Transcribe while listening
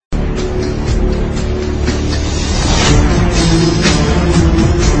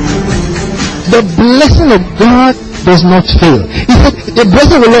The blessing of God does not fail. He said, the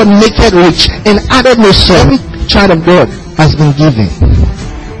blessing of the Lord maketh rich and added no sorrow. Every child of God has been given,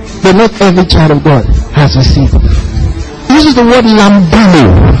 but not every child of God has received. This is the word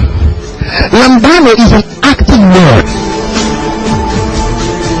lambano. Lambano is an active word.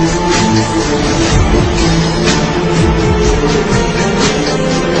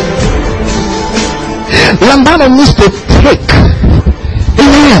 Lambano means to take.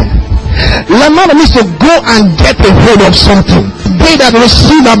 Amen. Lambano means to go and get a hold of something. They that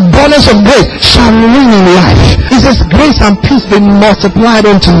receive abundance of grace shall reign in life. It says, grace and peace be multiplied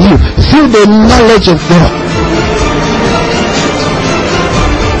unto you through the knowledge of God.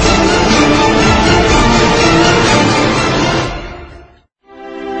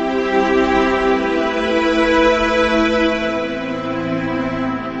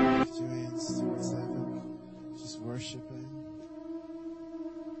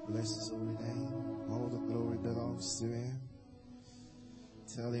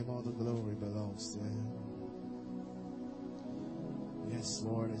 Tell him all the glory belongs to him. Yes,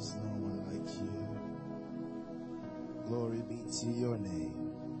 Lord, there's no one like you. Glory be to your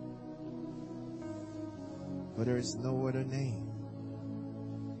name. For there is no other name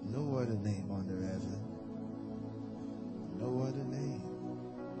under heaven. No other name.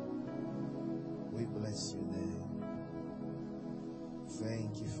 We bless your name.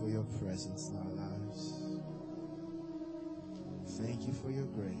 Thank you for your presence in our lives. Thank you for your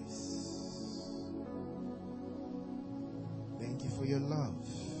grace. Thank you for your love.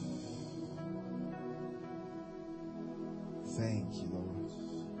 Thank you, Lord.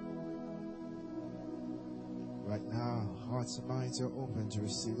 Right now, hearts and minds are open to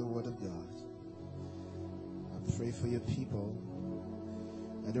receive the word of God. I pray for your people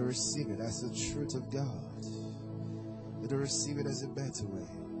that they receive it as the truth of God, that they receive it as a better way.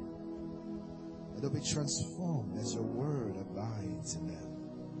 They'll be transformed as your word abides in them.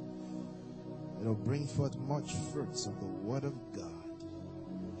 It'll bring forth much fruits of the word of God.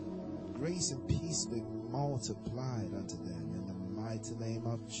 Grace and peace be multiplied unto them in the mighty name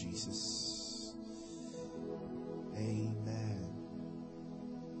of Jesus. Amen.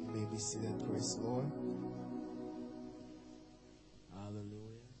 You may be seated. Praise the Lord.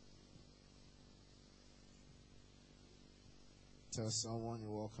 Hallelujah. Tell someone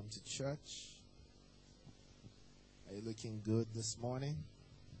you're welcome to church. Are you looking good this morning?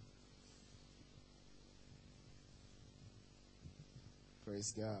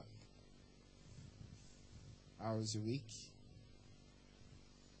 Praise God. How was your week?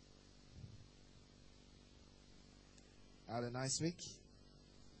 Had a nice week?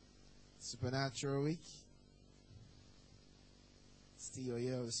 Supernatural week? Still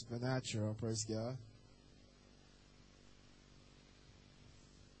here with supernatural, praise God.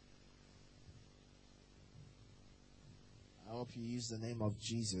 I hope you use the name of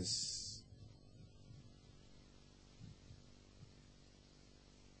Jesus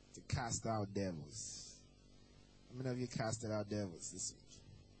to cast out devils. How many of you casted out devils this week?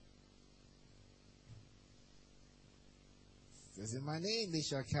 It says, in my name they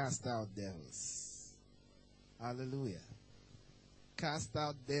shall cast out devils. Hallelujah. Cast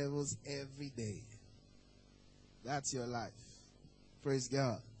out devils every day. That's your life. Praise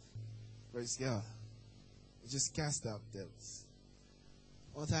God. Praise God. Just cast out devils.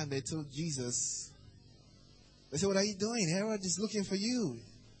 One time they told Jesus, they said, what are you doing? Herod is looking for you.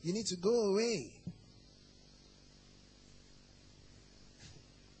 You need to go away.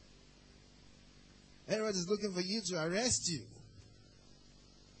 Herod is looking for you to arrest you.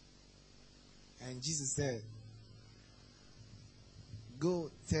 And Jesus said, go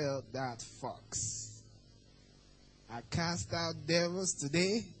tell that fox, I cast out devils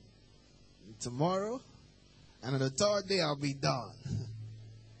today, tomorrow, and on the third day, I'll be done.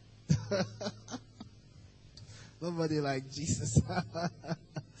 Nobody like Jesus.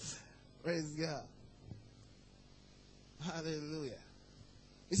 Praise God. Hallelujah.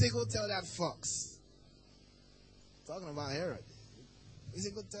 He said, go tell that fox. Talking about Herod. He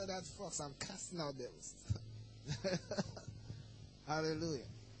said, go tell that fox I'm casting out devils. Hallelujah.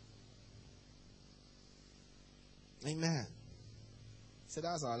 Amen. So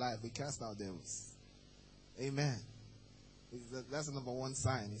that's our life. We cast out devils. Amen. That's the number one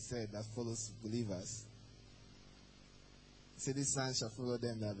sign, he said, that follows believers. He said, this sign shall follow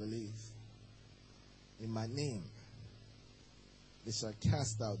them that believe. In my name, they shall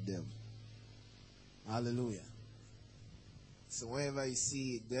cast out devils. Hallelujah. So wherever you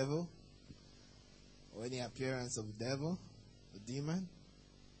see a devil, or any appearance of a devil, a demon,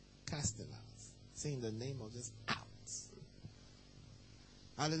 cast them out. Say in the name of Jesus, out.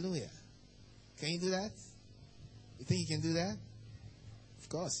 Hallelujah. Can you do that? You think you can do that? Of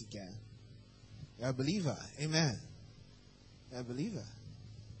course you can. You're a believer. Amen. You're a believer.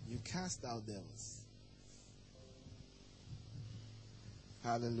 You cast out devils.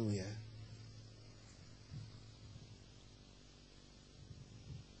 Hallelujah.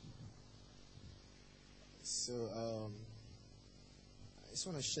 So, I just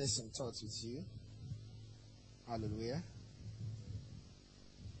want to share some thoughts with you. Hallelujah.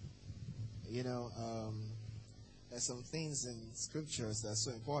 You know, there's some things in scriptures that are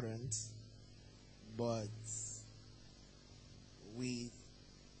so important, but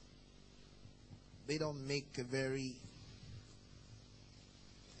they don't make a very,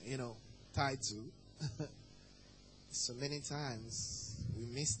 title. So many times we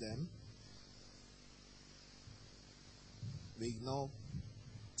miss them. We ignore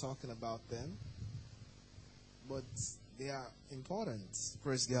talking about them, but they are important.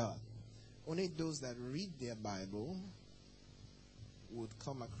 Praise God. Only those that read their Bible would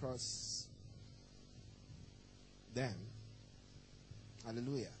come across them.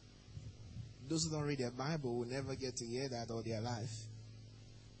 Hallelujah. Those who don't read their Bible will never get to hear that all their life,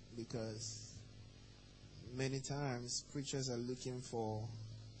 because many times preachers are looking for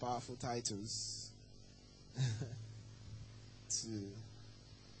powerful titles to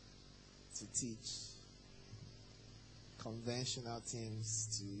teach, conventional things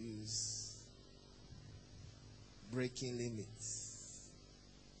to use, breaking limits,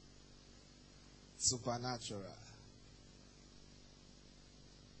 supernatural,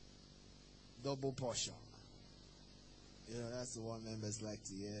 double portion. That's the one members like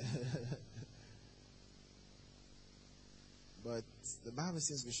to hear. But the Bible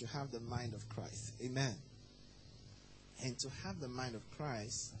says we should have the mind of Christ. Amen. And to have the mind of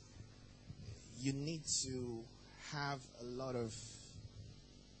Christ, you need to have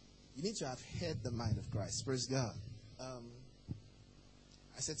you need to have heard the mind of Christ. Praise God.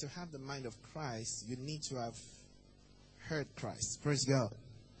 I said to have the mind of Christ, you need to have heard Christ. Praise God.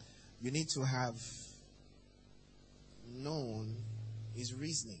 You need to have known his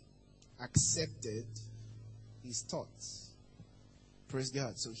reasoning, accepted his thoughts. Praise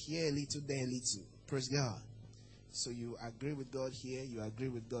God. So here a little, there a little. Praise God. So you agree with God here, you agree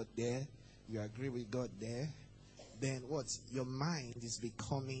with God there, you agree with God there. Then what? Your mind is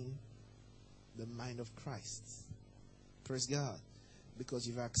becoming the mind of Christ. Praise God. Because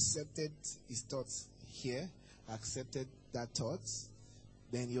you've accepted his thoughts here, accepted that thought,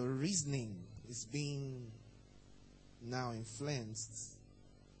 then your reasoning is being now influenced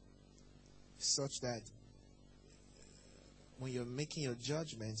such that when you're making your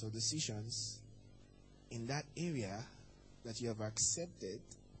judgments or decisions in that area that you have accepted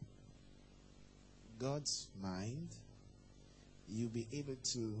God's mind, you'll be able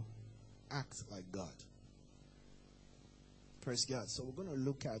to act like God. Praise God. So we're going to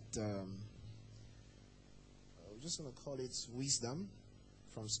look at, we're just going to call it wisdom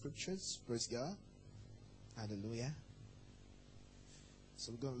from scriptures. Praise God. Hallelujah.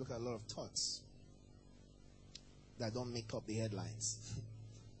 So we're going to look at a lot of thoughts that don't make up the headlines.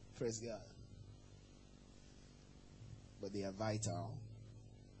 Praise God. But they are vital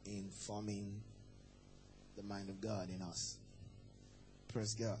in forming the mind of God in us.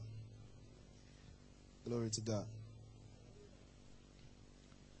 Praise God. Glory to God.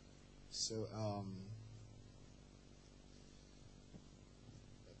 So,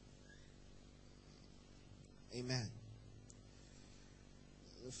 amen.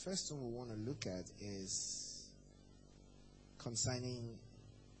 The first one we want to look at is concerning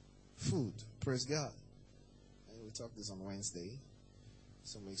food. Praise God. And we talked this on Wednesday,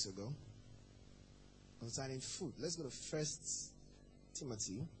 some weeks ago. Concerning food. Let's go to 1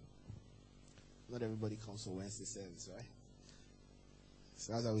 Timothy. Not everybody comes for Wednesday service, right?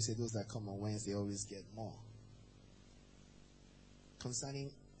 So as I always say, those that come on Wednesday always get more.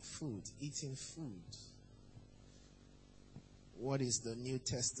 Concerning food, eating food. What is the New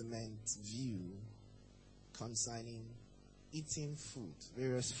Testament view concerning eating food,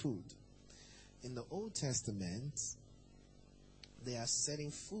 various food? In the Old Testament, there are certain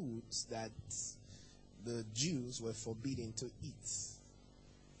foods that the Jews were forbidden to eat.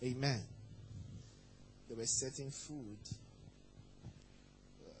 Amen. There were certain food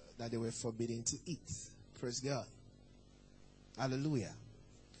that they were forbidden to eat. Praise God. Hallelujah.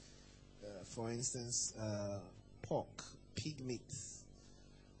 For instance, pork, pig meat.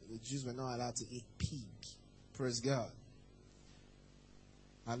 The Jews were not allowed to eat pig. Praise God.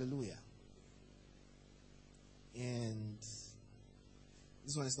 Hallelujah. And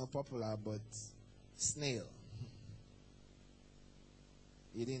this one is not popular, but snail.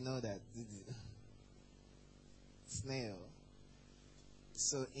 You didn't know that, did you? snail.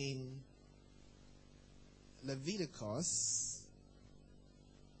 So in Leviticus,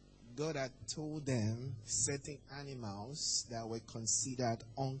 God had told them certain animals that were considered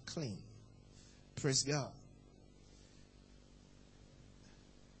unclean. Praise God.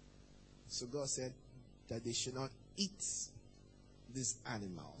 So God said that they should not eat these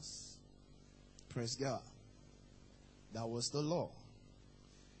animals. Praise God. That was the law.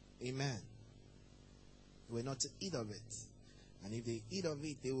 Amen. They were not to eat of it. And if they eat of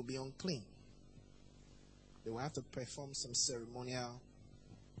it, they will be unclean. They will have to perform some ceremonial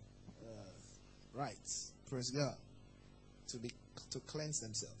rites. Praise God. To cleanse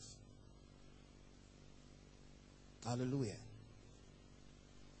themselves. Hallelujah.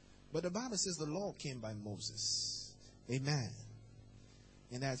 But the Bible says the law came by Moses. Amen.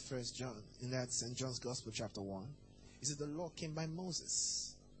 In that St. John's Gospel chapter 1, it says the law came by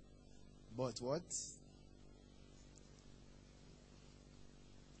Moses. But what?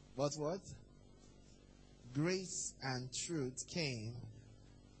 But what? Grace and truth came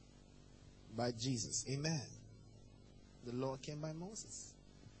by Jesus. Amen. The law came by Moses.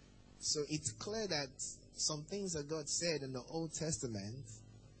 So it's clear that some things that God said in the Old Testament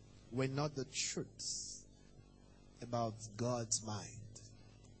were not the truths about God's mind.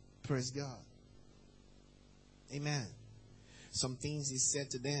 Praise God. Amen. Some things He said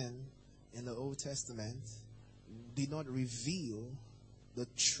to them in the Old Testament did not reveal the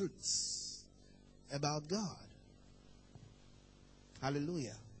truths about God.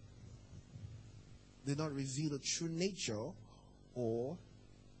 Hallelujah. Did not reveal the true nature or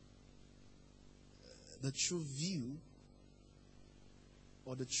the true view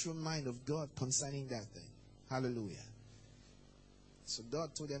or the true mind of God concerning that thing. Hallelujah. So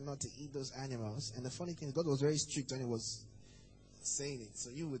God told them not to eat those animals. And the funny thing is, God was very strict when He was saying it. So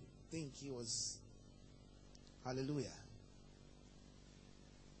you would think He was, hallelujah.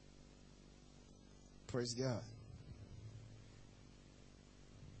 Praise God.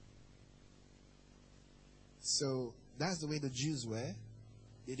 So that's the way the Jews were.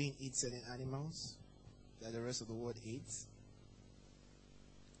 They didn't eat certain animals that the rest of the world ate.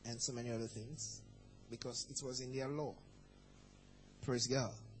 And so many other things. Because it was in their law. Praise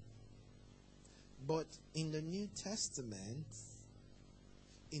God. But in the New Testament,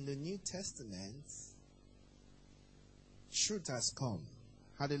 truth has come.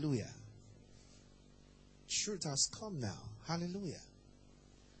 Hallelujah. Truth has come now. Hallelujah.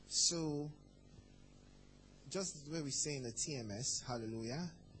 So, just the way we say in the TMS, hallelujah.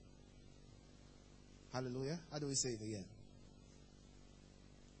 Hallelujah. How do we say it again?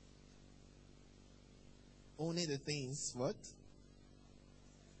 Only the things, what?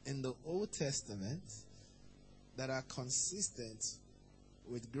 In the Old Testament that are consistent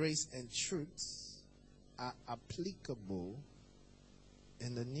with grace and truth are applicable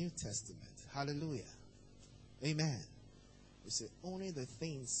in the New Testament. Hallelujah. Amen. We say only the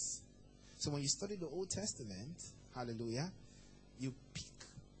things. So when you study the Old Testament, hallelujah, you pick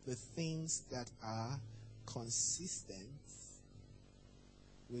the things that are consistent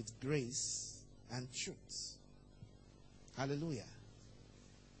with grace and truth. Hallelujah.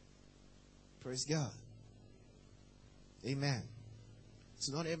 Praise God. Amen.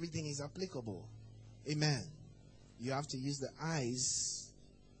 So not everything is applicable. Amen. You have to use the eyes,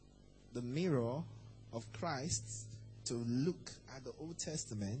 the mirror of Christ to look at the Old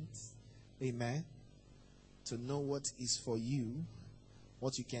Testament. Amen. To know what is for you,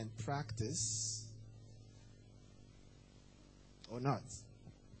 what you can practice or not.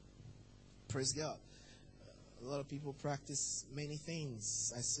 Praise God. A lot of people practice many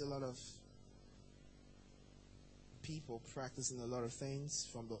things. I see a lot of people practicing a lot of things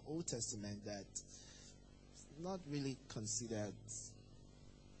from the Old Testament that not really considered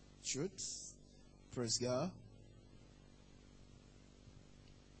truth. Praise God.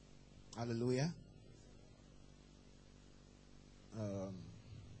 Hallelujah.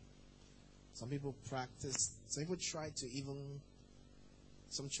 Some people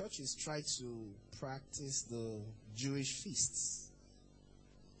some churches try to practice the Jewish feasts.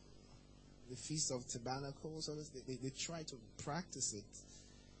 The Feast of Tabernacles, they try to practice it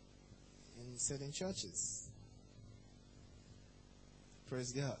in certain churches.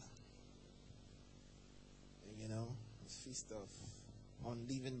 Praise God. And, the Feast of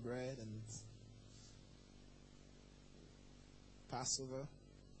Unleavened Bread and Passover.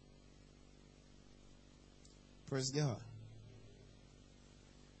 Praise God.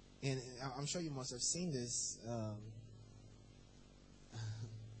 And I'm sure you must have seen this.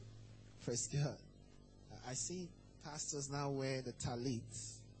 Praise God. I see pastors now wear the talit.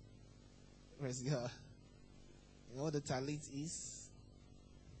 Praise God. You know what the talit is?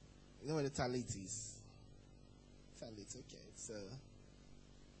 You know what the talit is? Talit, okay.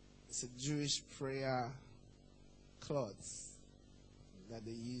 It's a Jewish prayer cloth that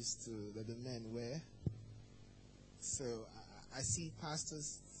they used to, that the men wear. So I see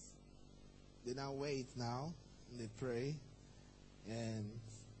pastors, they now wear it now, and they pray, and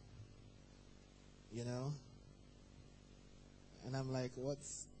you know, and I'm like,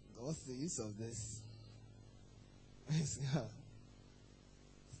 what's the use of this?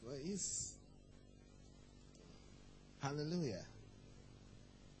 What use? Hallelujah.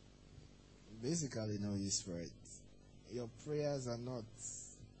 Basically, no use for it. Your prayers are not.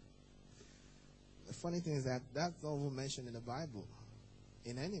 The funny thing is that that's not even mentioned in the Bible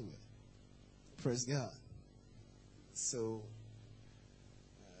in any way. Praise God. So,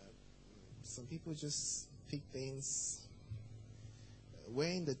 some people just pick things.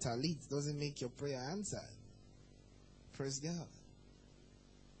 Wearing the talit doesn't make your prayer answered. Praise God.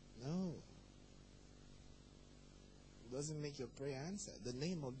 No. It doesn't make your prayer answered. The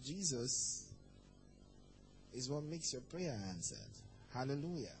name of Jesus is what makes your prayer answered.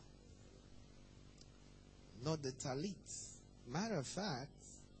 Hallelujah. Not the talit. Matter of fact,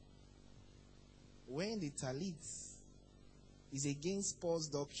 wearing the talit is against Paul's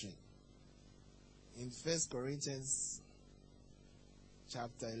doctrine. In 1 Corinthians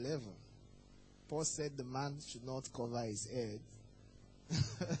chapter 11, Paul said the man should not cover his head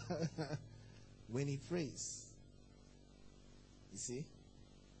when he prays. You see?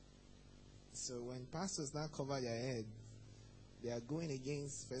 So when pastors now cover their head, they are going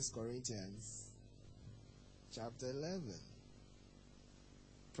against 1 Corinthians chapter 11.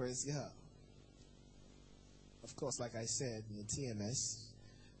 Praise God. Of course, like I said, in the TMS,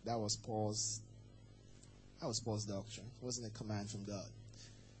 that was Paul's doctrine. It wasn't a command from God.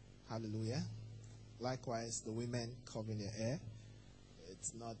 Hallelujah. Likewise, the women covering their hair,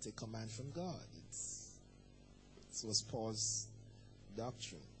 it's not a command from God. It was Paul's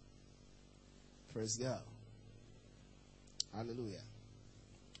doctrine. Praise God. Hallelujah.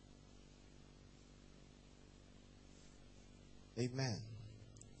 Amen.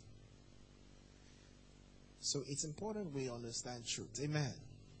 So it's important we understand truth. Amen.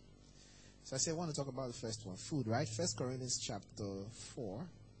 So I say I want to talk about the first one, food, right? 1 Corinthians chapter 4.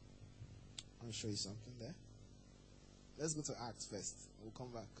 I want to show you something there. Let's go to Acts first. We'll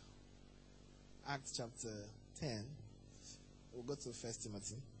come back. Acts chapter 10. We'll go to 1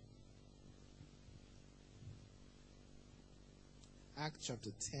 Timothy. Acts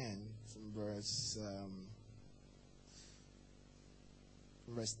chapter 10 from verse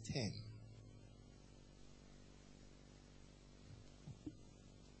 10.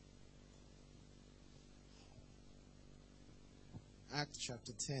 Acts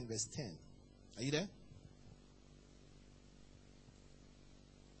chapter 10 verse 10. Are you there?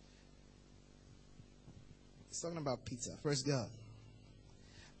 It's talking about Peter. Praise God.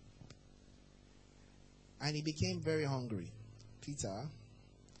 And he became very hungry, Peter,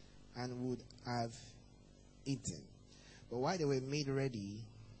 and would have eaten. But while they were made ready,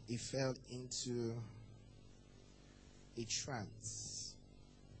 he fell into a trance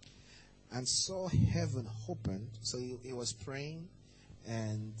and saw heaven opened. So he was praying,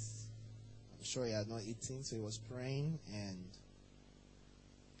 and I'm sure he had not eaten, so he was praying, and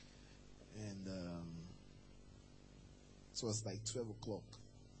it was like 12 o'clock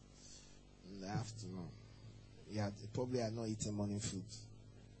in the afternoon. He probably had not eaten morning food.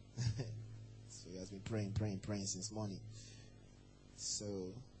 So he has been praying since morning. So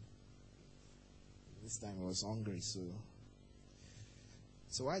this time he was hungry. So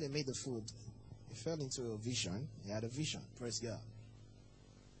while they made the food, he fell into a vision. He had a vision. Praise God.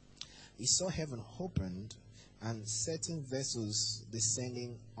 He saw heaven opened and certain vessels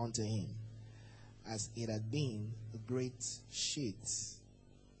descending unto him, as it had been a great sheet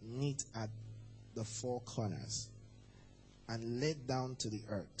knit at the four corners, and laid down to the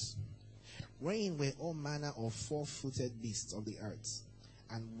earth, wherein were all manner of four-footed beasts of the earth,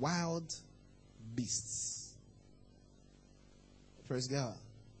 and wild beasts. Praise God.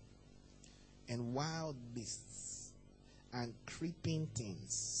 And wild beasts, and creeping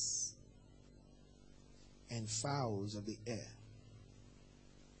things, and fowls of the air.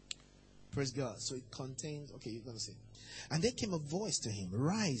 Praise God. So it contains, okay, you're going to say. And there came a voice to him,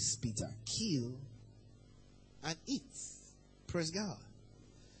 rise, Peter, kill and eat. Praise God.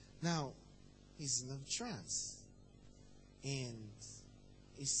 Now, he's in a trance. And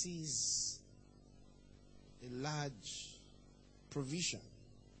he sees a large provision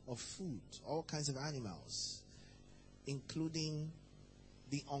of food, all kinds of animals, including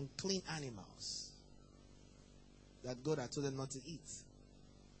the unclean animals. that God had told them not to eat.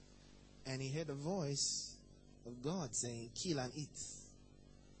 And he heard a voice of God saying, kill and eat.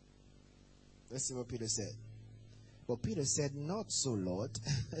 Let's see what Peter said. But Peter said, not so, Lord.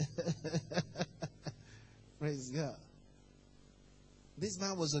 Praise God. This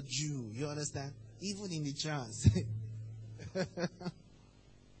man was a Jew, you understand? Even in the trance.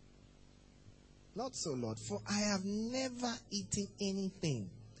 Not so, Lord, for I have never eaten anything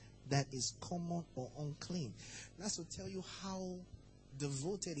that is common or unclean. That's to tell you how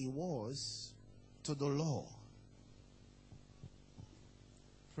devoted he was to the law.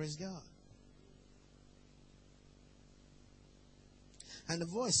 Praise God. And the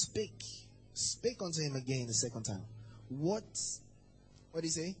voice spake unto him again the second time. What did he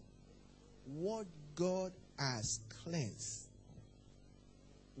say? What God has cleansed.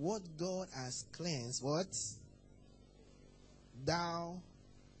 What God has cleansed, what? Thou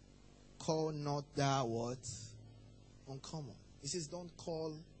call not thou what? Uncommon. He says, don't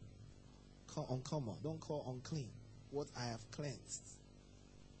call uncommon. Don't call unclean what I have cleansed.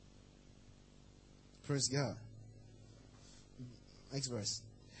 Praise God. Next verse.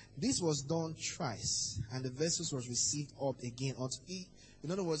 This was done thrice, and the vessels was received up again unto he.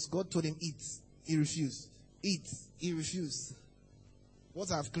 In other words, God told him, eat. He refused. Eat. He refused. What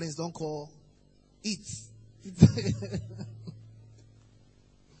I have cleansed, don't call. Eat.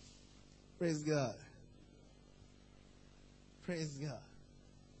 Praise God. Praise God.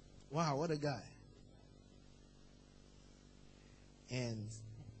 Wow, what a guy. And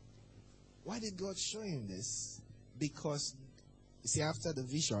why did God show him this? Because, you see, after the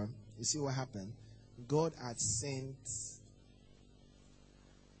vision, you see what happened? God had sent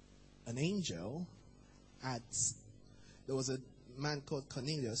an angel. There was a man called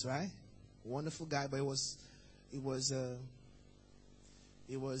Cornelius, right? Wonderful guy, but it was a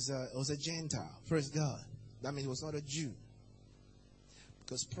Gentile. Praise God. That means he was not a Jew.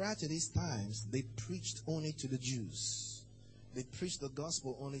 Because prior to these times, they preached only to the Jews. They preached the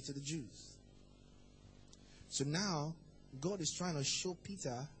gospel only to the Jews. So now, God is trying to show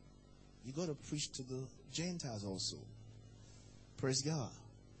Peter, you got to preach to the Gentiles also. Praise God.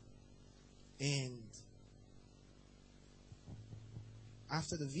 And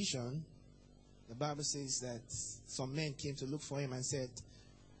after the vision, the Bible says that some men came to look for him and said,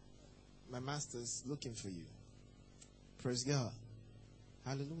 my master's looking for you. Praise God.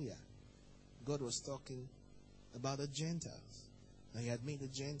 Hallelujah. God was talking about the Gentiles. And he had made the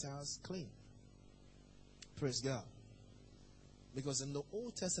Gentiles clean. Praise God. Because in the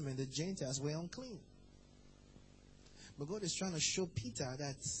Old Testament, the Gentiles were unclean. But God is trying to show Peter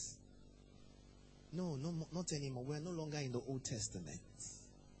that, no, not anymore. We're no longer in the Old Testament.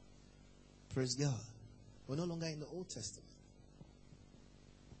 Praise God. We're no longer in the Old Testament.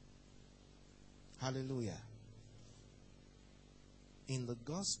 Hallelujah. In the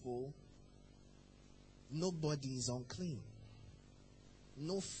gospel, nobody is unclean.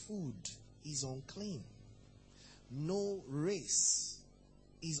 No food is unclean. No race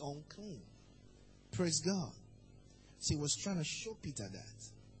is unclean. Praise God. So he was trying to show Peter that.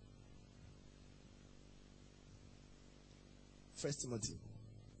 1 Timothy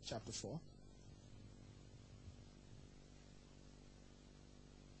chapter 4.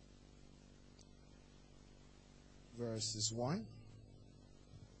 Verses 1.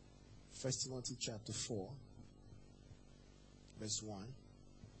 1 Timothy chapter 4. Verse 1.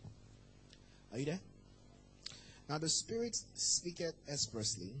 Are you there? Now the Spirit speaketh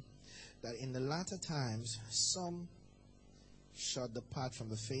expressly that in the latter times some shall depart from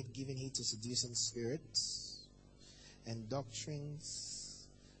the faith, giving heed to seducing spirits and doctrines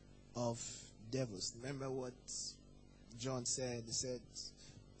of devils. Remember what John said? He said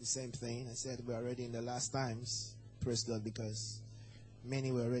the same thing. I said we're already in the last times. Praise God, because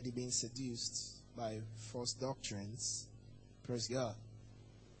many were already being seduced by false doctrines. Praise God.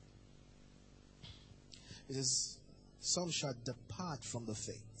 It says, some shall depart from the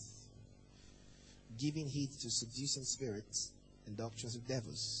faith, giving heed to seducing spirits and doctrines of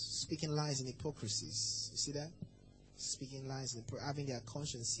devils, speaking lies and hypocrisies. You see that? Speaking lies and having their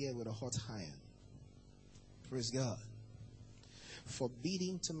conscience seared with a hot iron. Praise God.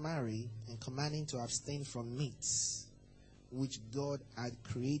 Forbidding to marry and commanding to abstain from meats which God had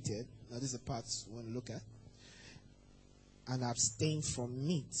created. Now this is the part we want to look at. And abstain from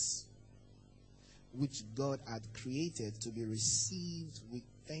meats which God had created to be received with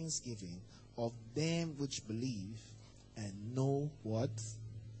thanksgiving of them which believe and know what?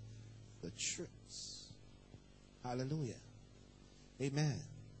 The truth. Hallelujah. Amen.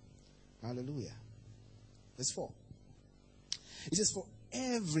 Hallelujah. Verse 4. It says, for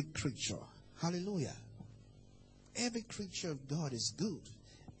every creature, hallelujah, Every creature of God is good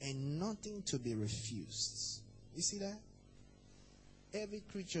and nothing to be refused. You see that? Every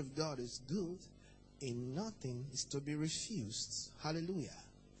creature of God is good and nothing is to be refused. Hallelujah.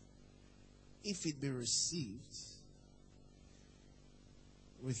 If it be received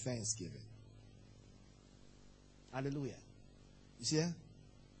with thanksgiving. Hallelujah. You see that?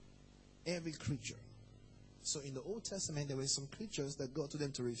 Every creature. So in the Old Testament, there were some creatures that God told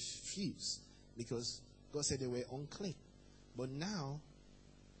them to refuse because God said they were unclean. But now,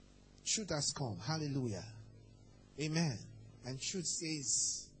 truth has come. Hallelujah. Amen. And truth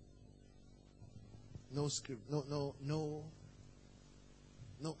says, no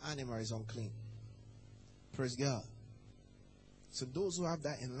animal is unclean. Praise God. So those who have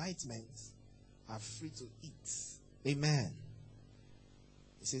that enlightenment are free to eat. Amen.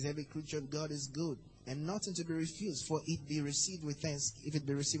 It says every creature of God is good and nothing to be refused, for it be received with thanksgiving. If it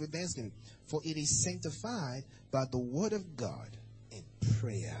be received with thanksgiving, for it is sanctified by the word of God in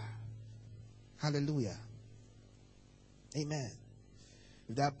prayer. Hallelujah. Amen.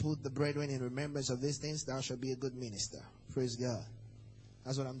 If thou put the brethren in remembrance of these things, thou shalt be a good minister. Praise God.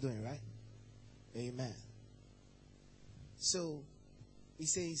 That's what I'm doing, right? Amen. So, he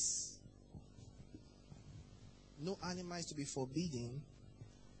says, no animal is to be forbidden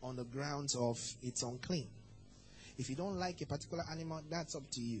on the grounds of it's unclean. If you don't like a particular animal, that's up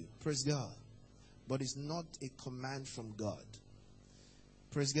to you. Praise God. But it's not a command from God.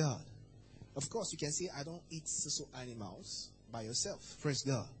 Praise God. Of course, you can say, I don't eat so animals by yourself. Praise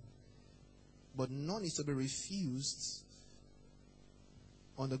God. But none is to be refused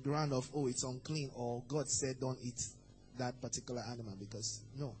on the ground of, oh, it's unclean, or God said don't eat that particular animal, because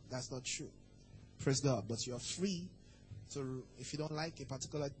no, that's not true. Praise God. But you're free to, if you don't like a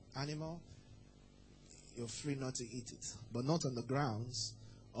particular animal, you're free not to eat it. But not on the grounds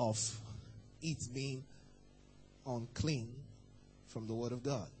of it being unclean from the word of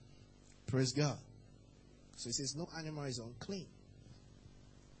God. Praise God. So he says no animal is unclean.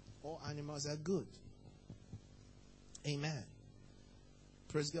 All animals are good. Amen.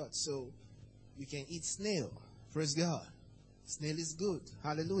 Praise God. So you can eat snail. Praise God. Snail is good.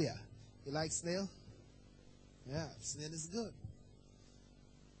 Hallelujah. You like snail? Yeah, snail is good.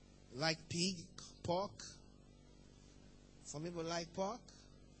 Like pig, pork? Some people like pork.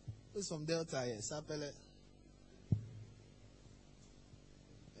 Who's from Delta here? Sapele.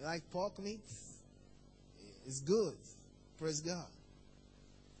 You like pork meat? It's good. Praise God.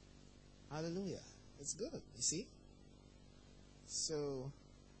 Hallelujah. It's good. You see? So,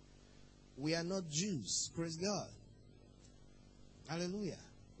 we are not Jews. Praise God. Hallelujah.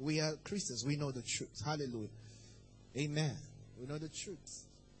 We are Christians. We know the truth. Hallelujah. Amen. We know the truth.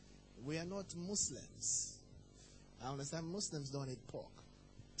 We are not Muslims. I understand Muslims don't eat pork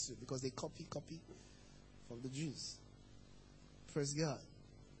too, because they copy from the Jews. Praise God.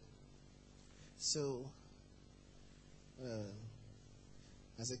 So,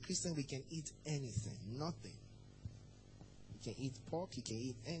 as a Christian, we can eat anything, nothing. You can eat pork, you can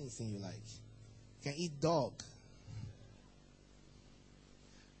eat anything you like. You can eat dog.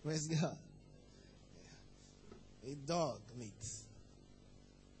 Praise God. Eat dog meat.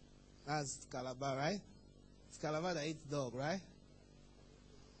 That's Calabar, right? It's Calabar that eats dog, right?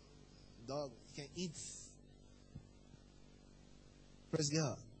 Dog, you can eat. Praise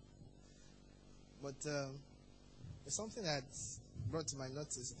God. But there's something that brought to my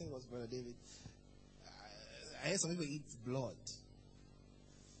notice. I think it was Brother David. I heard some people eat blood.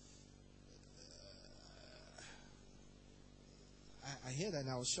 I heard that and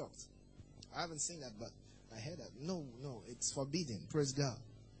I was shocked. I haven't seen that, but I heard that. No, it's forbidden. Praise God.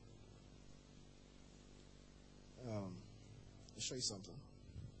 I'll show you something.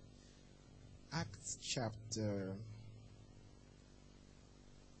 Acts chapter...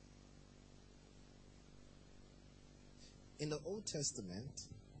 In the Old Testament,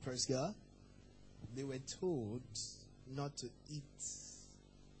 praise God, they were told not to eat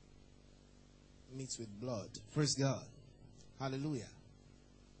meat with blood. Praise God. Hallelujah.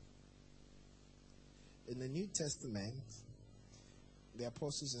 In the New Testament, the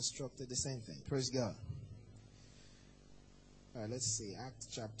apostles instructed the same thing. Praise God. All right, let's see. Acts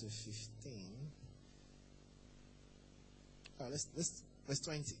chapter 15. All right, verse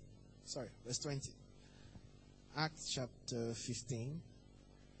 20. Sorry, verse 20. Acts chapter 15,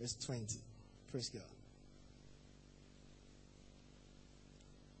 verse 20. Praise God.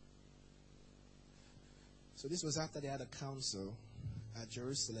 So this was after they had a council at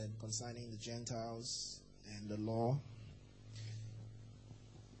Jerusalem concerning the Gentiles and the law.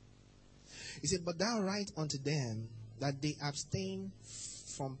 He said, but thou write unto them that they abstain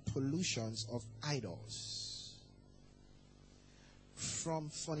from pollutions of idols, from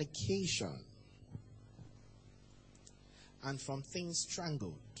fornication, and from things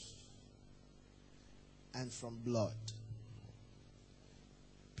strangled, and from blood.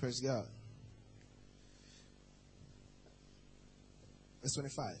 Praise God. Verse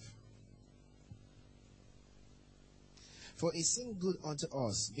 25. For it seemed good unto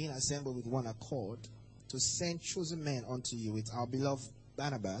us, being assembled with one accord, to send chosen men unto you with our beloved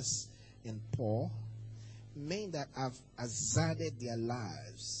Barnabas and Paul, men that have hazarded their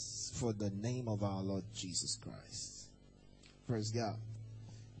lives for the name of our Lord Jesus Christ. Praise God.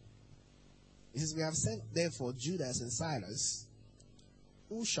 It says, we have sent therefore Judas and Silas,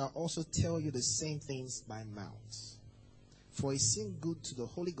 who shall also tell you the same things by mouth. For it seemed good to the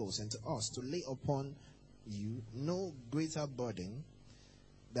Holy Ghost and to us to lay upon you no greater burden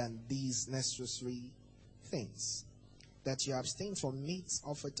than these necessary things, that you abstain from meats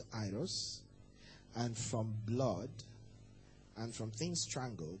offered to idols, and from blood, and from things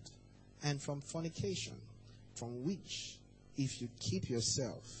strangled, and from fornication, from which, if you keep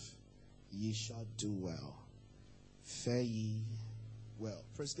yourself, ye shall do well. Fare ye well.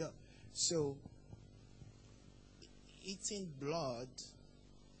 Praise God. So, eating blood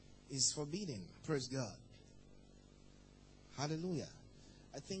is forbidden. Praise God. Hallelujah.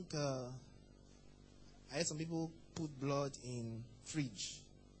 I think I heard some people put blood in fridge.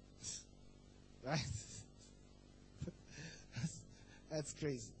 Right? That's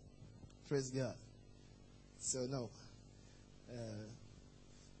crazy. Praise God. So no.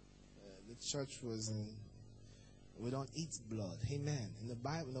 The church was we don't eat blood. Amen. In the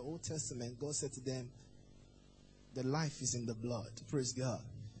Bible, in the Old Testament, God said to them, the life is in the blood. Praise God.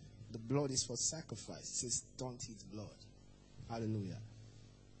 The blood is for sacrifice. He says, don't eat blood. Hallelujah.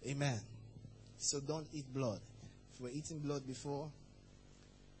 Amen. So don't eat blood. If you were eating blood before,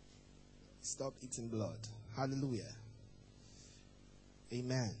 stop eating blood. Hallelujah.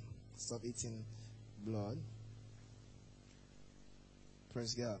 Amen. Stop eating blood.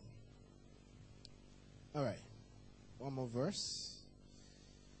 Praise God. All right. One more verse.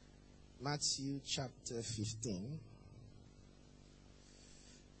 Matthew chapter 15.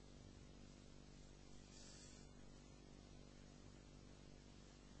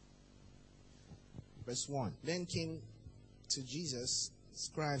 Verse 1. Then came to Jesus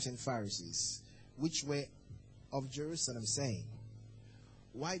scribes and Pharisees, which were of Jerusalem, saying,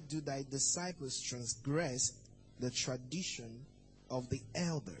 why do thy disciples transgress the tradition of the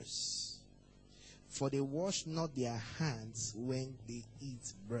elders? For they wash not their hands when they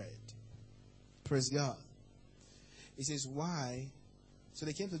eat bread. Praise God. It says, why? So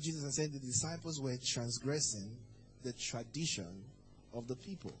they came to Jesus and said the disciples were transgressing the tradition of the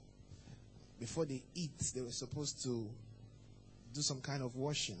people. Before they eat, they were supposed to do some kind of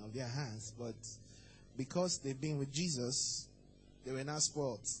washing of their hands. But because they've been with Jesus, they were not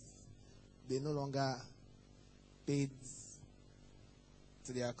spoiled. They no longer paid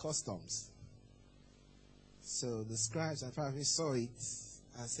to their customs. So the scribes and Pharisees saw it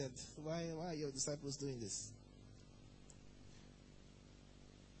and said, why are your disciples doing this?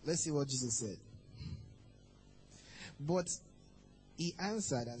 Let's see what Jesus said. But he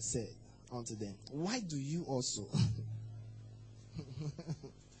answered and said unto them, why do you also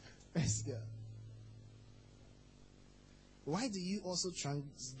praise God. Why do you also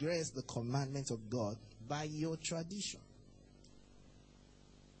transgress the commandment of God by your tradition?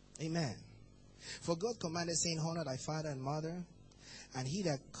 Amen. For God commanded, saying, honor thy father and mother, and he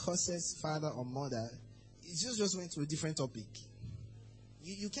that curses father or mother, it just went to a different topic.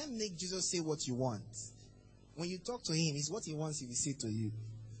 You can't make Jesus say what you want. When you talk to him, it's what he wants he will say to you.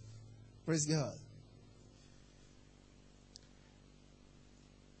 Praise God.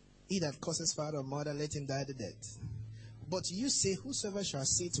 He that curses father or mother, let him die the death. But you say, whosoever shall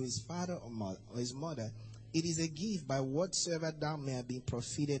say to his father or his mother, it is a gift by whatsoever thou mayest be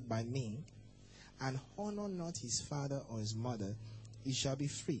profited by me, and honor not his father or his mother, he shall be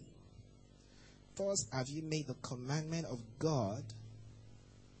free. Thus have you made the commandment of God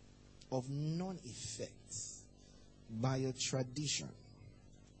of none effect by your tradition.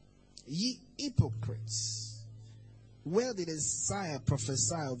 Ye hypocrites, well did Isaiah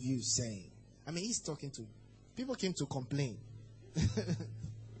prophesy of you, saying, he's talking to people, came to complain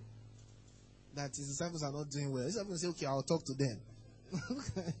that his disciples are not doing well. His disciples say, okay, I'll talk to them.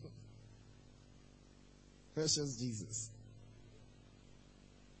 Precious Jesus.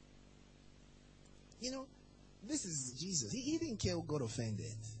 This is Jesus. He didn't care who got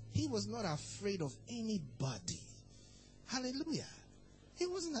offended. He was not afraid of anybody. Hallelujah. He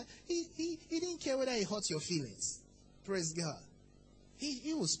wasn't. He didn't care whether he hurt your feelings. Praise God.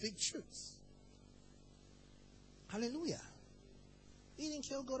 He will speak truth. Hallelujah. He didn't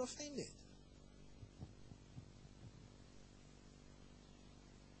care who got offended.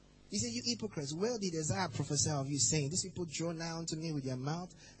 He said, you hypocrites, well did Isaiah prophesy of you, saying, these people draw nigh unto me with their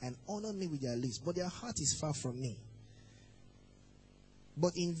mouth and honor me with their lips, but their heart is far from me.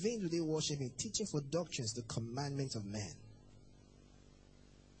 But in vain do they worship me, teaching for doctrines the commandments of men.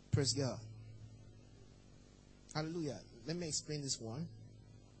 Praise God. Hallelujah. Let me explain this one.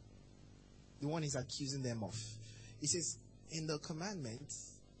 The one he's accusing them of. He says, in the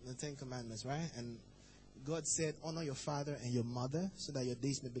commandments, the 10 commandments, right? And God said, honor your father and your mother so that your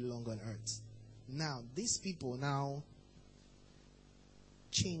days may be long on earth. Now, these people now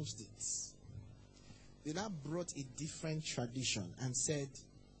changed it. They now brought a different tradition and said,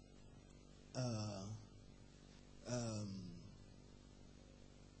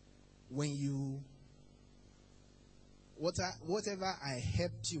 when you, whatever I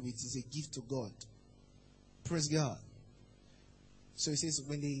helped you with is a gift to God. Praise God. So he says,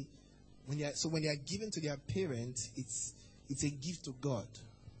 when they are given to their parents, it's a gift to God.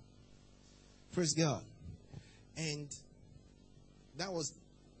 Praise God. And that was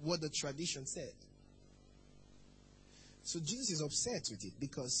what the tradition said. So Jesus is upset with it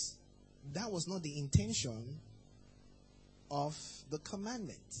because that was not the intention of the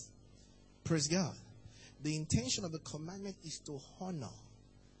commandment. Praise God. The intention of the commandment is to honor.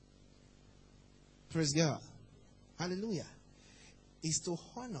 Praise God. Hallelujah. Is to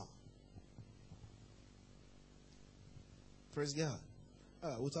honor. Praise God.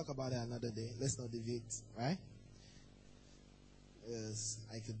 We'll talk about that another day. Let's not deviate, right? Yes,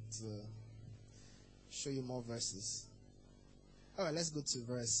 I could show you more verses. All right, let's go to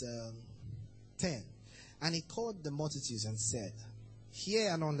verse 10. And he called the multitudes and said, hear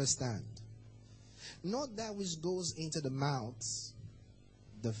and understand. Not that which goes into the mouth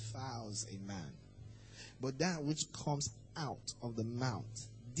defiles a man, but that which comes out of the mouth,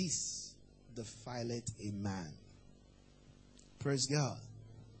 this defileth a man. Praise God.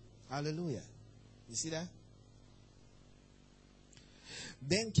 Hallelujah. You see that?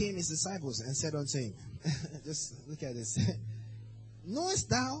 Then came his disciples and said unto him, just look at this. Knowest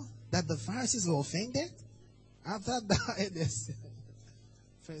thou that the Pharisees were offended? After thou hadst.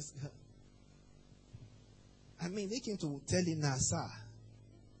 Praise God. I mean, they came to tell him now, sir.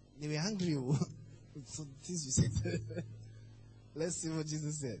 They were angry. So things you said. Let's see what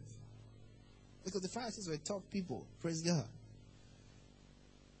Jesus said. Because the Pharisees were tough people. Praise God.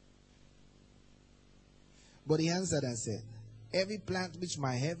 But he answered and said, every plant which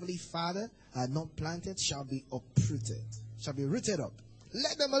my heavenly Father had not planted shall be uprooted, shall be rooted up.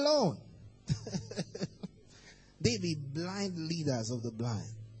 Let them alone. They be blind leaders of the blind.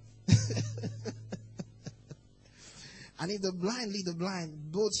 And if the blind lead the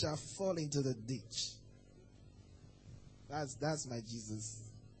blind, both shall fall into the ditch. That's my Jesus.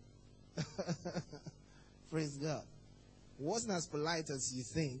 Praise God. Wasn't as polite as you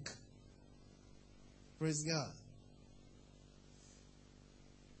think. Praise God.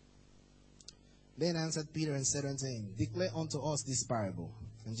 Then answered Peter and said unto him, declare unto us this parable.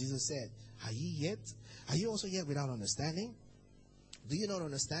 And Jesus said, are you also yet without understanding? Do you not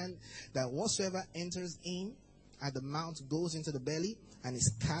understand that whatsoever enters in at the mouth goes into the belly and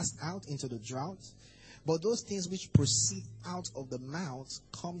is cast out into the drought? But those things which proceed out of the mouth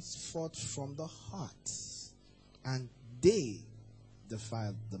comes forth from the heart, and they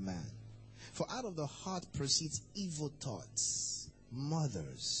defile the man. For out of the heart proceeds evil thoughts,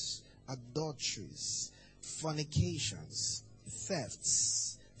 murders, adulteries, fornications,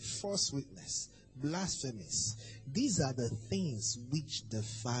 thefts, false witness, blasphemies. These are the things which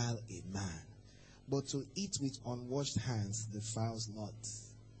defile a man. But to eat with unwashed hands defiles not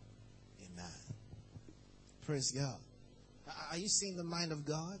a man. Praise God. Are you seeing the mind of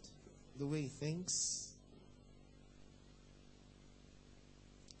God? The way he thinks?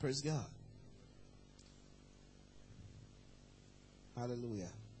 Praise God. Hallelujah.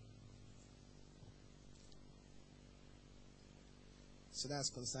 So that's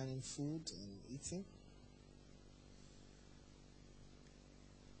concerning food and eating.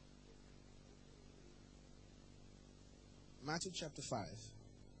 Matthew chapter 5.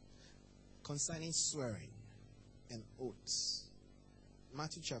 Concerning swearing and oaths.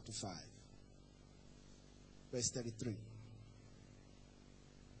 Matthew chapter 5. Verse 33.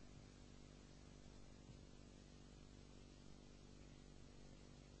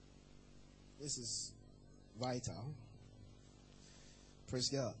 This is vital. Praise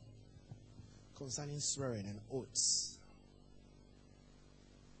God. Concerning swearing and oaths.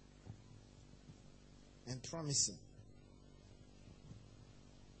 And promising.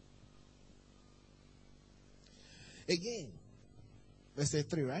 Again, Verse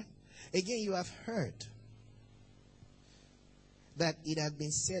 3, right? Again, you have heard that it had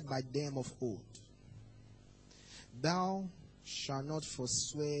been said by them of old, thou shalt not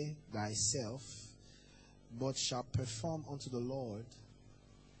forswear thyself, but shalt perform unto the Lord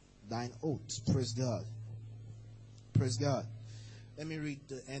thine oath. Praise God. Praise God. Let me read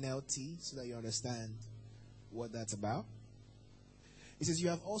the NLT so that you understand what that's about. It says, you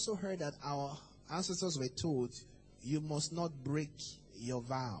have also heard that our ancestors were told, you must not break your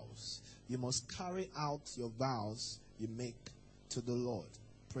vows. You must carry out your vows you make to the Lord.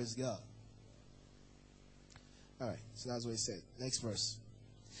 Praise God. All right, so that's what he said. Next verse.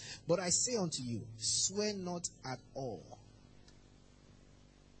 But I say unto you, swear not at all.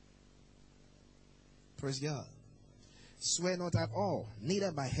 Praise God. Swear not at all,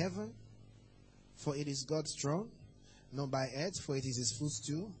 neither by heaven, for it is God's throne, nor by earth, for it is his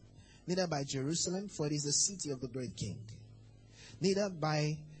footstool, neither by Jerusalem, for it is the city of the great king.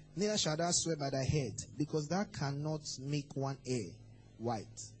 Neither shalt thou swear by thy head, because thou cannot make one hair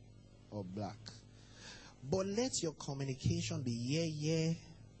white or black. But let your communication be yea, yea,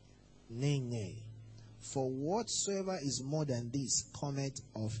 nay, nay. For whatsoever is more than this cometh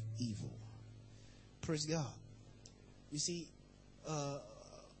of evil. Praise God. You see,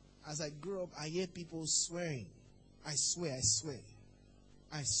 as I grew up, I hear people swearing. I swear.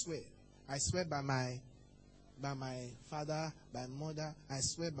 I swear by my father, by mother. I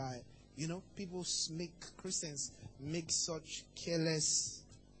swear by, Christians make such careless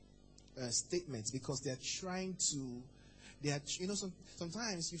statements because they're trying to,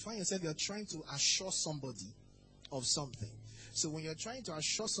 sometimes you find yourself, you're trying to assure somebody of something. So when you're trying to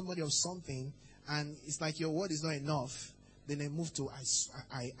assure somebody of something, and it's like your word is not enough, then they move to, I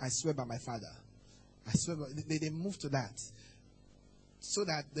swear by my father. I swear by, they move to that. So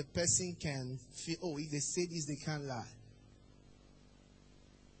that the person can feel, oh, if they say this, they can't lie.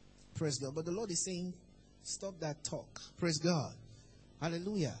 Praise God. But the Lord is saying, stop that talk. Praise God.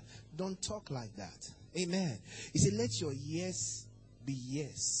 Hallelujah. Don't talk like that. Amen. He said, let your yes be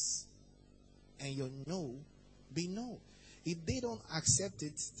yes, and your no be no. If they don't accept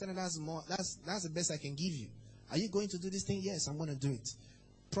it, tell them that's the best I can give you. Are you going to do this thing? Yes, I'm going to do it.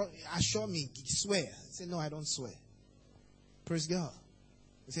 Assure me, swear. Say, no, I don't swear. Praise God.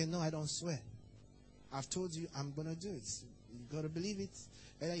 Say, no, I don't swear. I've told you I'm going to do it. You've got to believe it.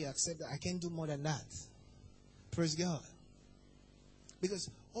 Whether you accept that, I can't do more than that. Praise God. Because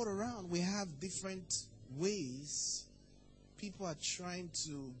all around we have different ways people are trying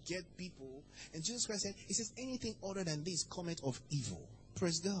to get people. And Jesus Christ said, he says, anything other than this cometh of evil.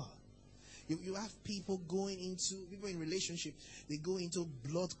 Praise God. You have people in relationship, they go into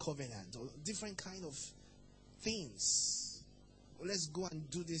blood covenant or different kind of things. Let's go and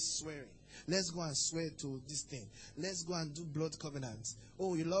do this swearing. Let's go and swear to this thing. Let's go and do blood covenant.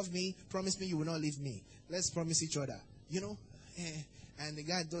 Oh, you love me? Promise me you will not leave me. Let's promise each other. And the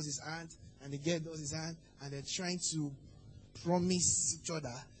guy does his hand, and the girl does his hand, and they're trying to promise each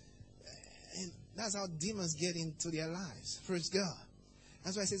other. And that's how demons get into their lives. Praise God.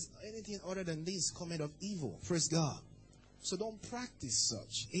 That's why it says, anything other than this cometh of evil. Praise God. So don't practice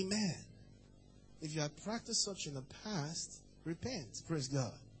such. Amen. If you have practiced such in the past, repent. Praise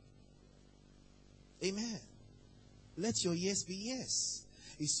God. Amen. Let your yes be yes.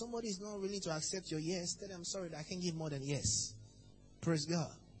 If somebody is not willing to accept your yes, tell them, I'm sorry, I can't give more than yes. Praise God.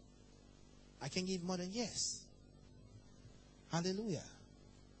 I can give more than yes. Hallelujah.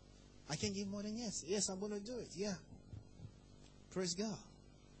 I can give more than yes. Yes, I'm going to do it. Yeah. Praise God.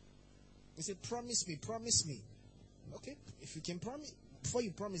 He said, promise me. Okay, if you can promise, before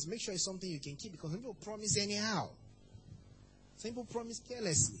you promise, make sure it's something you can keep, because some people promise anyhow. Some people promise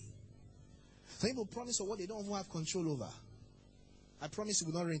carelessly. Some people promise for what they don't even have control over. I promise it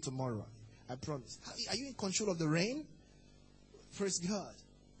will not rain tomorrow. I promise. Are you in control of the rain? Praise God.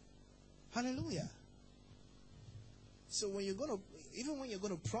 Hallelujah. So even when you're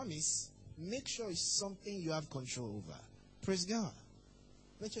going to promise, make sure it's something you have control over. Praise God.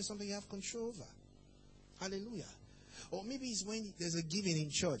 Make sure it's something you have control over. Hallelujah. Or maybe it's when there's a giving in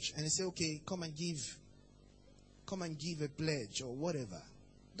church and they say, okay, come and give a pledge or whatever.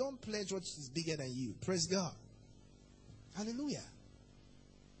 Don't pledge what is bigger than you. Praise God. Hallelujah.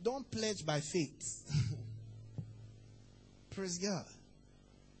 Don't pledge by faith. Praise God.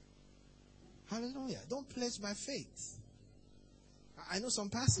 Hallelujah. Don't pledge by faith. I know some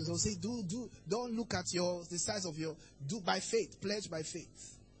pastors will say, don't look at the size of do by faith, pledge by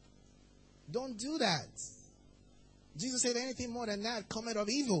faith. Don't do that. Jesus said anything more than that cometh of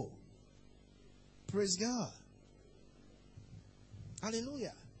evil. Praise God.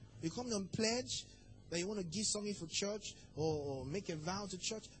 Hallelujah. You come to pledge, that you want to give something for church or make a vow to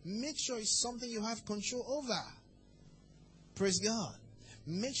church, make sure it's something you have control over. Praise God.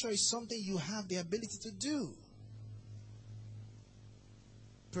 Make sure it's something you have the ability to do.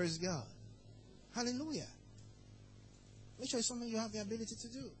 Praise God. Hallelujah. Make sure it's something you have the ability to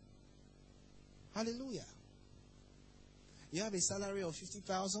do. Hallelujah. You have a salary of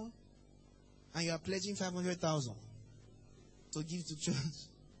 50,000 and you are pledging 500,000 to give to church.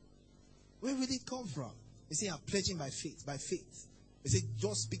 Where will it come from? They say, I'm pledging by faith, by faith. They say,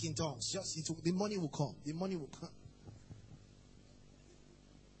 just speak in tongues. The money will come. The money will come.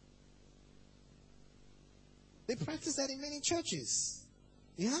 They practice that in many churches.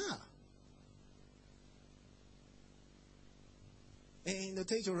 Yeah. And they'll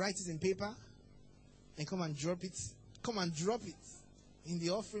tell you to write it in paper and come and drop it. Come and drop it in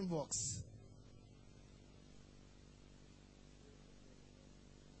the offering box.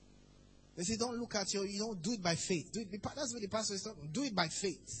 They say, don't look at you don't do it by faith. That's what the pastor is talking. Do it by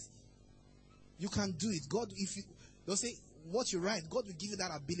faith. You can do it. God, they'll say, what you write, God will give you that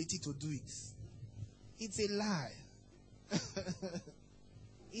ability to do it. It's a lie.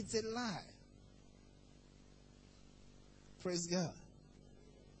 It's a lie. Praise God.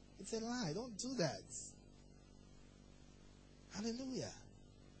 It's a lie. Don't do that. Hallelujah.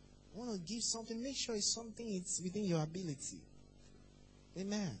 I want to give something. Make sure it's something it's within your ability.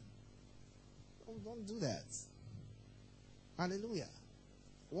 Amen. Don't do that. Hallelujah.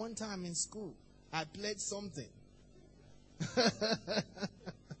 One time in school, I pledged something.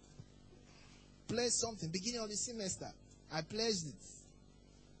 Pledged something. Beginning of the semester, I pledged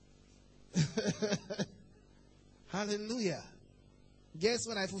it. Hallelujah. Guess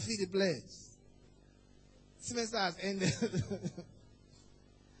when I fulfilled the pledge? Semester has ended.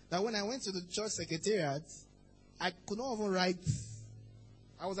 Now when I went to the church secretariat, I could not even write.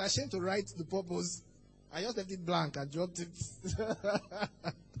 I was ashamed to write the purpose. I just left it blank and dropped it.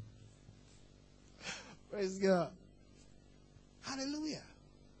 Praise God. Hallelujah.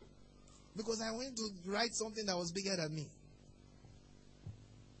 Because I went to write something that was bigger than me.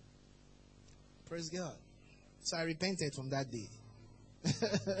 Praise God. So I repented from that day.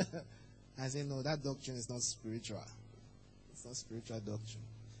 I said, no, that doctrine is not spiritual. It's not spiritual doctrine.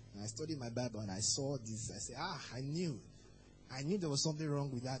 And I studied my Bible and I saw this. I said, I knew there was something wrong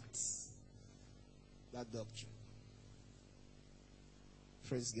with that doctrine.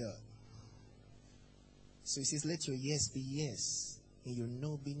 Praise God. So he says, let your yes be yes and your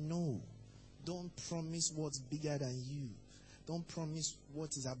no be no. Don't promise what's bigger than you. Don't promise what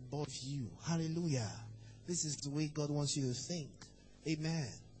is above you. Hallelujah. This is the way God wants you to think. Amen.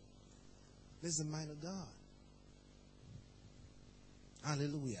 This is the mind of God.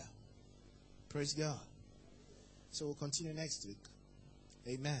 Hallelujah. Praise God. So we'll continue next week.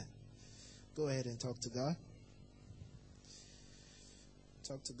 Amen. Go ahead and talk to God.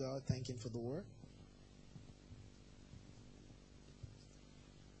 Talk to God. Thank Him for the word.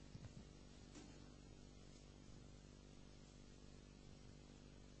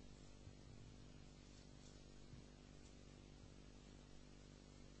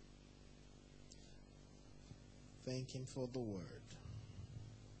 Thank Him for the word.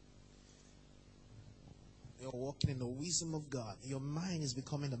 You're walking in the wisdom of God. Your mind is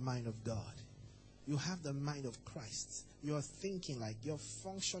becoming the mind of God. You have the mind of Christ. You're thinking you're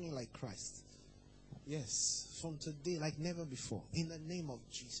functioning like Christ. Yes, from today like never before. In the name of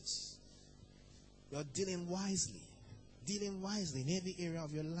Jesus. You're dealing wisely. Dealing wisely in every area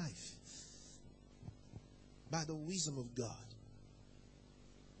of your life. By the wisdom of God.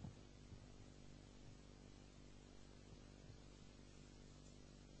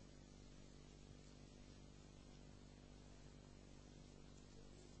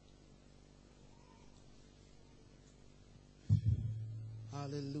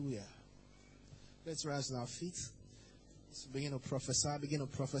 Hallelujah. Let's rise on our feet. Let's begin to prophesy. Begin to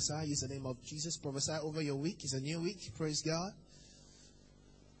prophesy. Use the name of Jesus. Prophesy over your week. It's a new week. Praise God.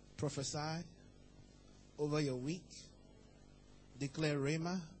 Prophesy over your week. Declare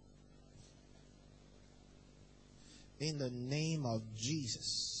Rhema. In the name of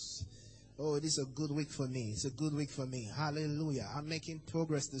Jesus. Oh, it is a good week for me. It's a good week for me. Hallelujah. I'm making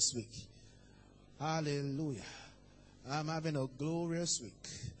progress this week. Hallelujah. I'm having a glorious week.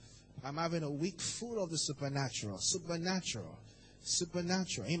 I'm having a week full of the supernatural. Supernatural.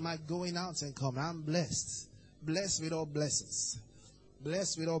 Supernatural. In my going out and coming, I'm blessed. Blessed with all blessings.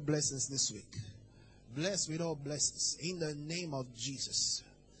 Blessed with all blessings this week. Blessed with all blessings. In the name of Jesus.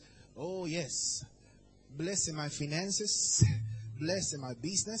 Oh, yes. Blessed in my finances. Blessed in my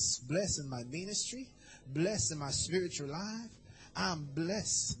business. Blessed in my ministry. Blessed in my spiritual life. I'm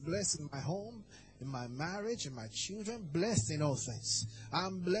blessed. Blessed in my home. in my marriage, in my children, blessed in all things.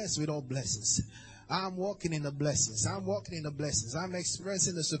 I'm blessed with all blessings. I'm walking in the blessings. I'm walking in the blessings. I'm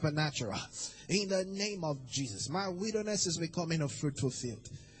experiencing the supernatural. In the name of Jesus. My wilderness is becoming a fruitful field.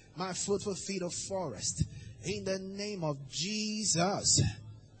 My fruitful field of forest. In the name of Jesus.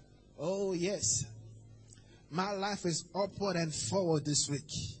 Oh, yes. My life is upward and forward this week.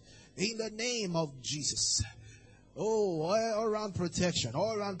 In the name of Jesus. Oh, all around protection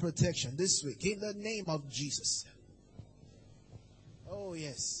this week. In the name of Jesus. Oh,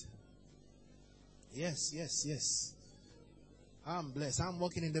 yes. Yes. I'm blessed. I'm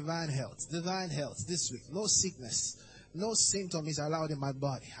walking in divine health this week. No sickness, no symptom is allowed in my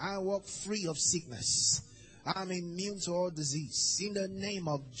body. I walk free of sickness. I'm immune to all disease. In the name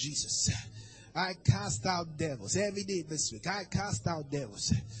of Jesus. I cast out devils every day this week. I cast out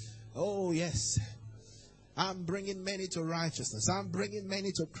devils. Oh, yes. I'm bringing many to righteousness. I'm bringing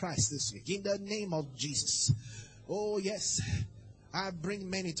many to Christ this week. In the name of Jesus. Oh, yes. I bring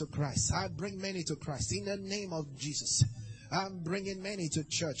many to Christ. I bring many to Christ. In the name of Jesus. I'm bringing many to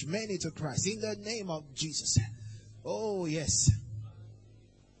church. Many to Christ. In the name of Jesus. Oh, yes.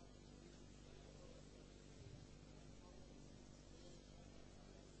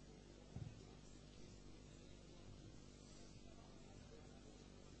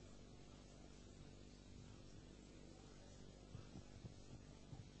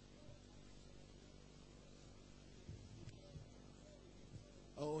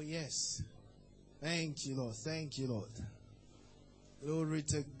 Oh, yes. Thank you, Lord. Thank you, Lord. Glory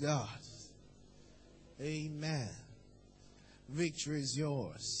to God. Amen. Victory is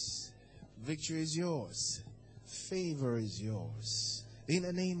yours. Victory is yours. Favor is yours. In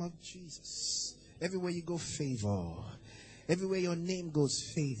the name of Jesus. Everywhere you go, favor. Everywhere your name goes,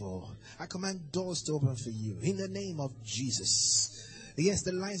 favor. I command doors to open for you. In the name of Jesus. Yes,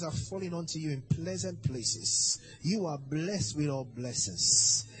 the lines are falling onto you in pleasant places. You are blessed with all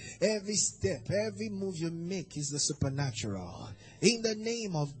blessings. Every step, every move you make is the supernatural. In the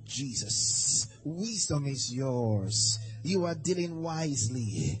name of Jesus, wisdom is yours. You are dealing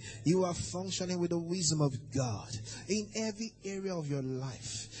wisely. You are functioning with the wisdom of God in every area of your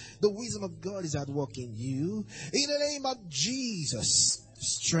life. The wisdom of God is at work in you. In the name of Jesus,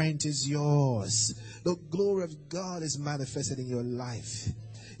 strength is yours. The glory of God is manifested in your life.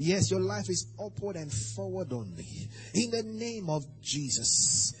 Yes, your life is upward and forward only. In the name of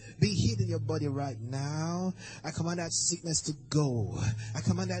Jesus. Be healed in your body right now. I command that sickness to go. I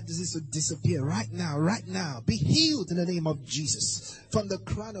command that disease to disappear right now, right now. Be healed in the name of Jesus. From the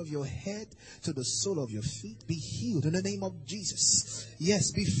crown of your head to the sole of your feet, be healed in the name of Jesus. Yes,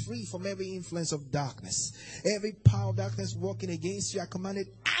 be free from every influence of darkness. Every power of darkness working against you, I command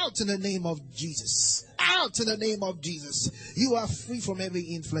it out in the name of Jesus. Out in the name of Jesus. You are free from every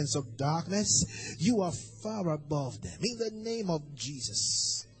influence of darkness. You are far above them. In the name of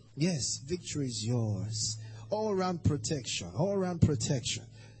Jesus. Yes, victory is yours. All around protection. All around protection.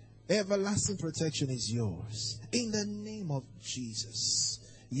 Everlasting protection is yours. In the name of Jesus.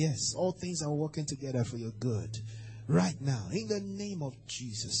 Yes, all things are working together for your good. Right now. In the name of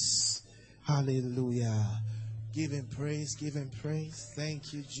Jesus. Hallelujah. Give him praise. Give him praise.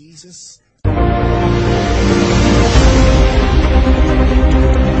 Thank you, Jesus.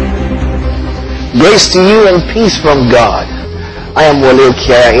 Grace to you and peace from God. I am Wole,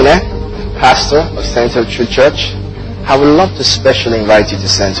 inneh, pastor of Center of Truth Church. I would love to specially invite you to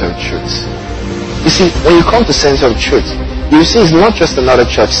Center of Truth. You see, when you come to Center of Truth, you see it's not just another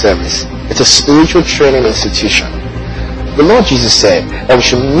church service. It's a spiritual training institution. The Lord Jesus said that we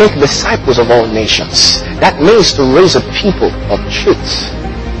should make disciples of all nations. That means to raise a people of truth.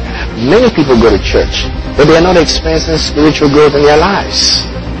 Many people go to church, but they are not experiencing spiritual growth in their lives.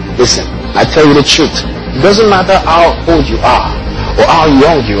 Listen, I tell you the truth. It doesn't matter how old you are, or how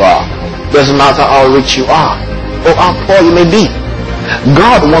young you are. It doesn't matter how rich you are, or how poor you may be.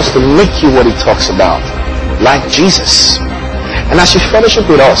 God wants to make you what he talks about, like Jesus. And as you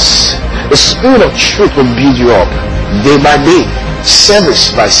fellowship with us, the Spirit of truth will build you up, day by day,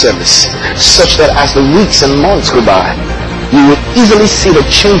 service by service, such that as the weeks and months go by, you will easily see the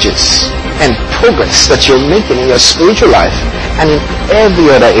changes and progress that you're making in your spiritual life and in every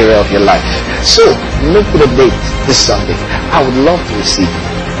other area of your life. So, make it a date this Sunday. I would love to receive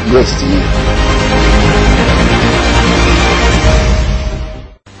you. Grace to you.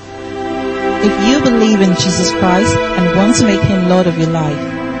 If you believe in Jesus Christ and want to make him Lord of your life,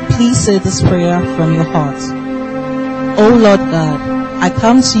 please say this prayer from your heart. Oh Lord God, I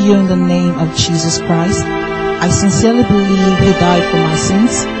come to you in the name of Jesus Christ. I sincerely believe he died for my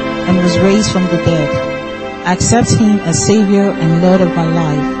sins and was raised from the dead. I accept him as Savior and Lord of my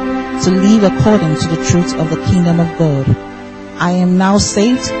life. to live according to the truth of the kingdom of God. I am now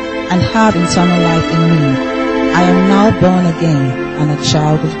saved and have eternal life in me. I am now born again and a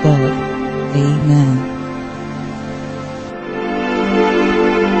child of God. Amen.